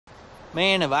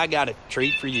Man, have I got a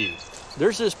treat for you.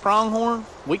 There's this pronghorn.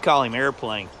 We call him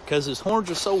Airplane because his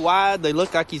horns are so wide they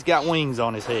look like he's got wings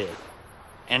on his head.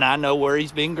 And I know where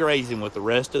he's been grazing with the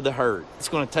rest of the herd. It's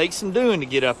going to take some doing to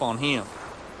get up on him.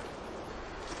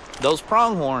 Those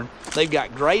pronghorn, they've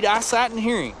got great eyesight and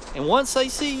hearing. And once they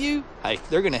see you, hey,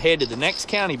 they're going to head to the next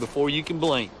county before you can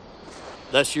blink.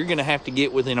 Thus, you're going to have to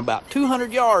get within about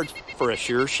 200 yards for a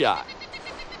sure shot.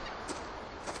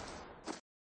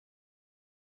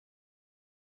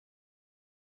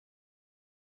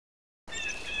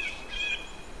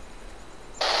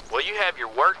 Well, you have your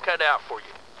work cut out for you.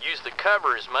 Use the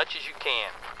cover as much as you can.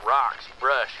 Rocks,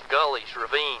 brush, gullies,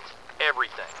 ravines,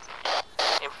 everything.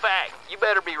 In fact, you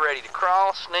better be ready to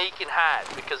crawl, sneak, and hide,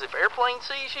 because if Airplane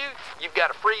sees you, you've got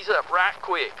to freeze up right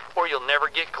quick, or you'll never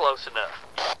get close enough.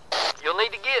 You'll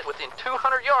need to get within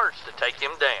 200 yards to take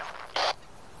him down.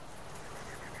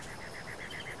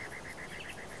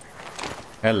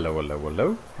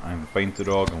 Hello. I'm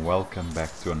PaintedDog and welcome back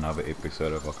to another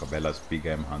episode of Cabela's Big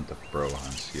Game Hunter Pro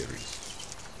Hunt series.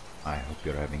 I hope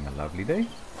you're having a lovely day.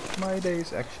 My day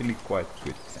is actually quite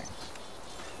good, thanks.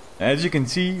 As you can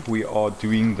see, we are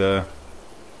doing the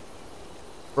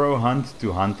Pro Hunt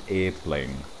to hunt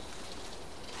Airplane.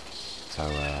 So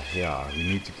yeah, we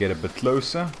need to get a bit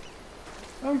closer.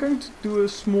 I'm going to do a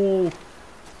small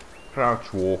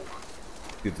crouch walk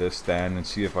to this stand and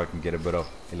see if I can get a bit of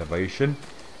elevation,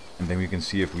 and then we can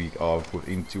see if we are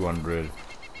within 200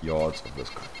 yards of this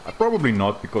guy. Probably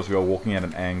not, because we are walking at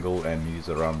an angle and he's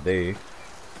around there,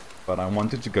 but I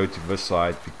wanted to go to this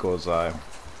side because the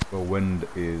wind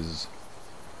is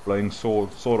blowing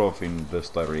sort of in this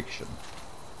direction.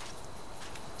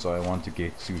 So I want to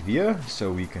get to here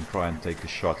so we can try and take a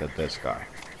shot at this guy.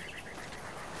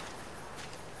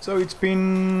 So it's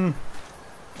been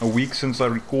a week since I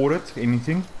recorded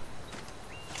anything.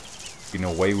 Been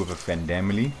away with a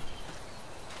family.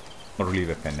 Not really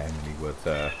with a family,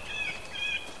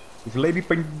 with Lady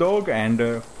PaintedDog, and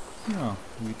yeah,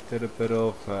 we did a bit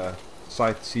of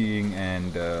sightseeing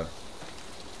and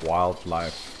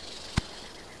wildlife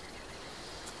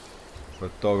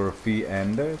photography,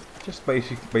 and just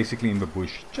basically in the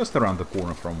bush just around the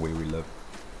corner from where we live.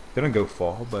 Didn't go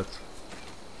far, but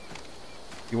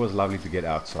it was lovely to get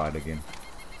outside again.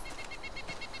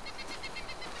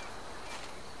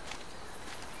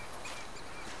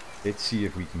 Let's see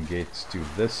if we can get to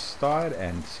this side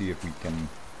and see if we can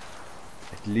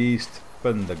at least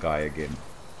pin the guy again.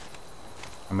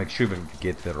 And make sure that we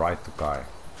get the right guy.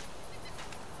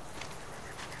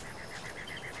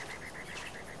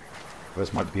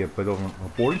 This might be a bit of a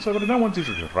boring side, but I don't want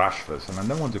to rush this, and I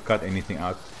don't want to cut anything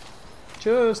out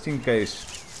just in case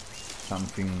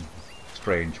something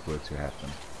strange were to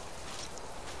happen.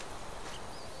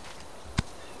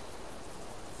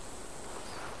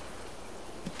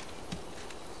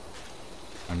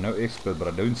 I'm no expert, but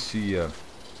I don't see a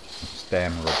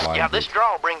stem or a blind. Yeah, this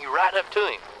draw will bring you right up to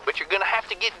him, but you're going to have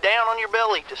to get down on your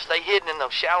belly to stay hidden in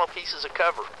those shallow pieces of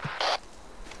cover.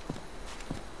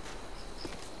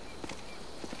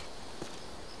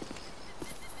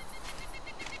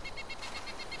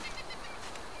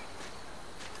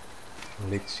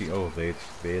 Let's see. Oh, there's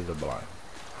the blind.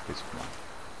 It's blind.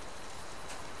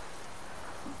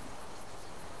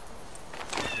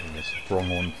 And there's a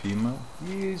Pronghorn female.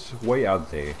 He's way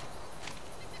out there.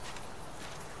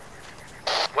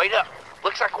 Wait up.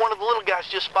 Looks like one of the little guys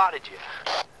just spotted you.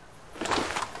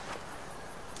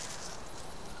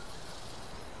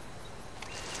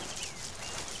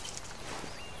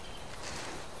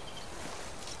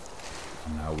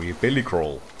 Now we belly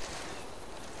crawl.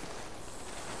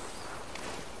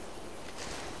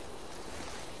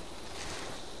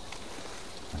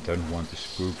 I don't want to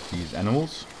spook these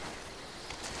animals.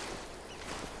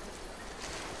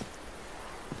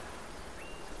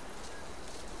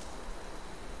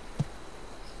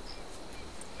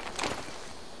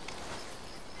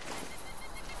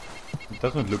 It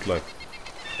doesn't look like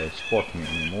they spot me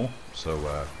anymore, so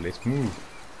let's move.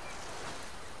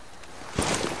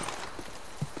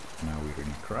 Now we're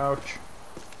in crouch.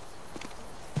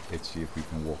 Let's see if we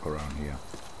can walk around here.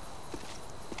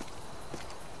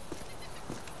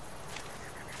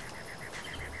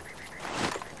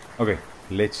 Okay,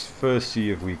 let's first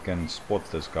see if we can spot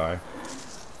this guy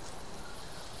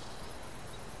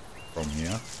from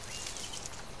here.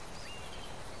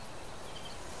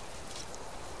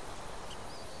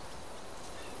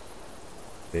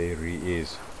 There he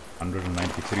is,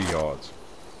 193 yards.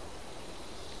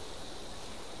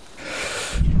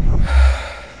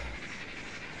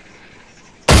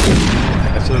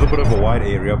 It's a little bit of a wide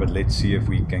area, but let's see if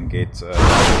we can get a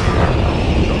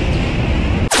shot.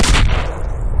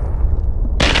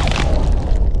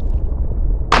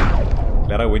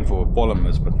 Glad I went for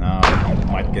polymers, but now I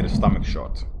might get a stomach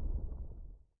shot.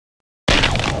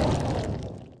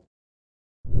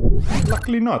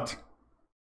 Luckily not.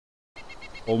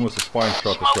 Almost a spine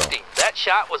shot as well. That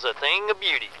shot was a thing of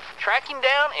beauty. Track him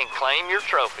down and claim your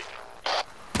trophy.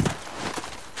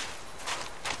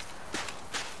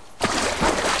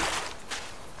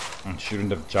 I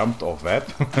shouldn't have jumped off that,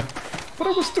 but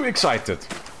I was too excited.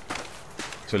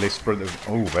 So let's spread.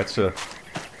 Oh, that's a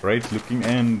great looking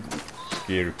and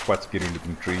scary, quite scary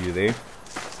looking tree there.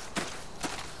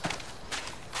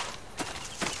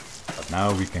 But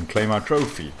now we can claim our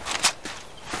trophy.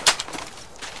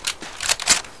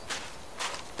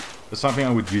 That's something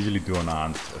I would usually do on a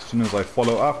hunt. As soon as I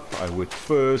follow up, I would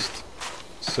first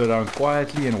sit down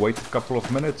quietly and wait a couple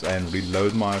of minutes and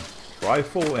reload my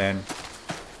rifle and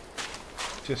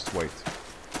just wait.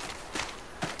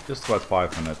 Just about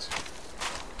 5 minutes.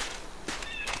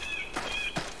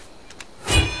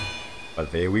 But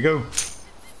there we go.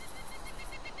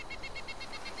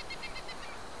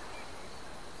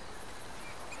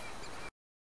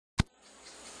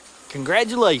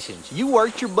 Congratulations, you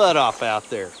worked your butt off out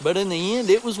there, but in the end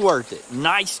it was worth it.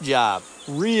 Nice job,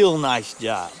 real nice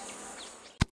job.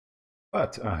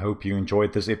 But I hope you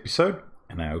enjoyed this episode,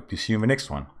 and I hope to see you in the next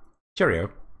one.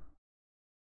 Cheerio.